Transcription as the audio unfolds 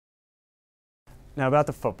Now about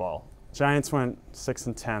the football. Giants went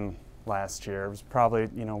 6-10 last year. It was probably,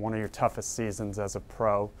 one of your toughest seasons as a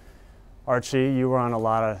pro. Archie, you were on a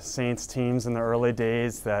lot of Saints teams in the early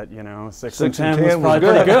days that, 6-10 was probably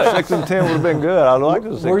pretty good. 6-10 would have been good. I like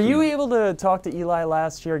the 6. Were you able to talk to Eli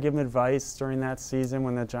last year, give him advice during that season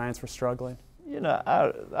when the Giants were struggling?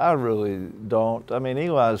 I really don't. I mean,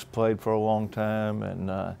 Eli's played for a long time,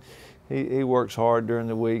 and he works hard during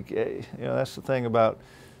the week. That's the thing about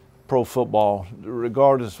pro football.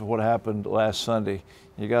 Regardless of what happened last Sunday,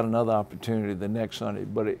 you got another opportunity the next Sunday,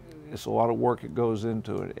 but it's a lot of work that goes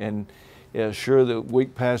into it. And yeah, sure, the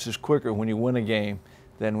week passes quicker when you win a game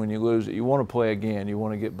than when you lose it. You want to play again. You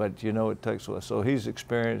want to get, but it takes a while. So he's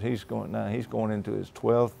experienced. He's going into his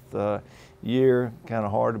 12th year. Kind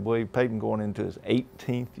of hard to believe. Peyton going into his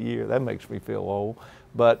 18th year. That makes me feel old.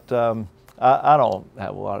 But I don't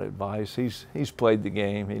have a lot of advice. He's played the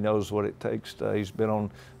game. He knows what it takes. He's been on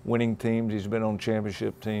winning teams. He's been on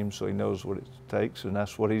championship teams, so he knows what it takes, and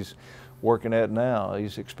that's what he's working at now.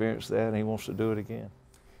 He's experienced that, and he wants to do it again.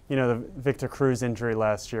 The Victor Cruz injury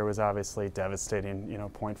last year was obviously devastating,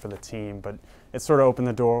 point for the team, but it sort of opened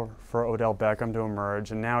the door for Odell Beckham to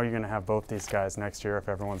emerge, and now you're going to have both these guys next year if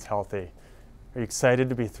everyone's healthy. Are you excited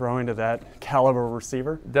to be throwing to that caliber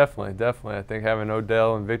receiver? Definitely, definitely. I think having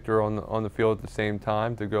Odell and Victor on the field at the same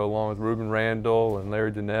time to go along with Ruben Randall and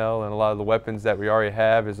Larry Donnell and a lot of the weapons that we already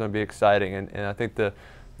have is going to be exciting. And I think the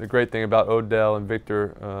great thing about Odell and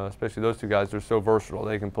Victor, especially those two guys, they're so versatile.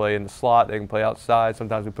 They can play in the slot, they can play outside.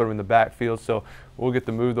 Sometimes we put them in the backfield. So we'll get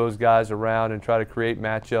to move those guys around and try to create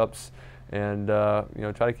matchups and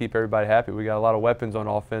try to keep everybody happy. We got a lot of weapons on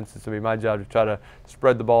offense. It's going to be my job to try to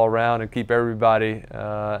spread the ball around and keep everybody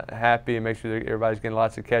happy and make sure that everybody's getting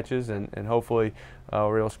lots of catches and hopefully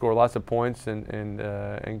we're able to score lots of points and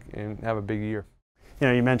have a big year.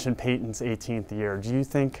 You mentioned Peyton's 18th year. Do you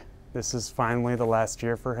think this is finally the last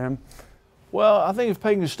year for him? Well, I think if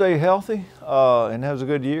Peyton can stay healthy and has a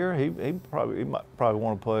good year, he might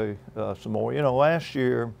want to play some more. Last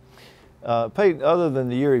year, Peyton, other than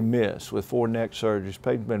the year he missed with 4 neck surgeries,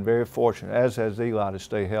 Peyton's been very fortunate, as has Eli, to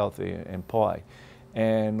stay healthy and play.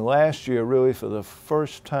 And last year, really for the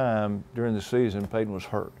first time during the season, Peyton was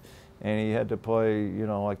hurt. And he had to play,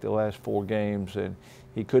 like the last 4 games, and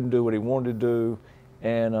he couldn't do what he wanted to do.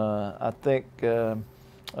 And I think he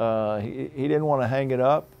didn't want to hang it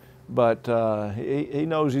up, but he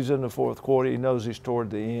knows he's in the 4th quarter. He knows he's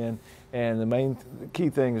toward the end. And the key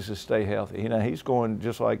thing is to stay healthy. He's going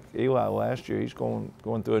just like Eli last year. He's going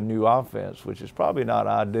through a new offense, which is probably not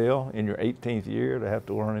ideal in your 18th year to have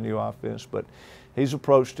to learn a new offense. But he's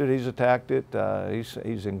approached it. He's attacked it.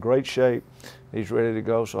 He's in great shape. He's ready to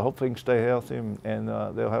go. So hopefully he can stay healthy, and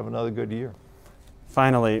they'll have another good year.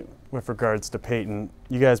 Finally, with regards to Peyton,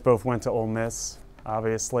 you guys both went to Ole Miss,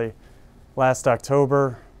 obviously. Last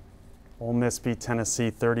October, Ole Miss beat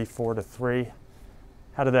Tennessee 34-3.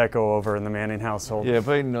 How did that go over in the Manning household? Yeah,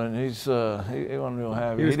 Peyton, he wasn't real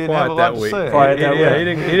happy. He was didn't have a lot quiet that week.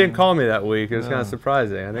 Quiet He didn't call me that week. It was kind of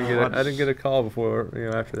surprising. I didn't get a call before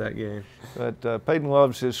after that game. But Peyton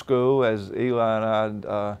loves his school, as Eli and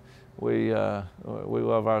I we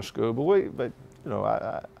love our school. But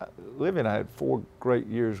Livy and I had 4 great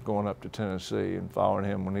years going up to Tennessee and following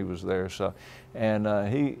him when he was there. So, and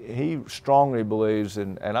he strongly believes,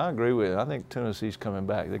 and I agree with it. I think Tennessee's coming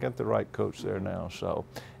back. They got the right coach there now, so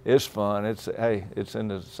it's fun. It's in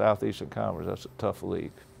the Southeastern Conference. That's a tough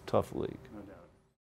league.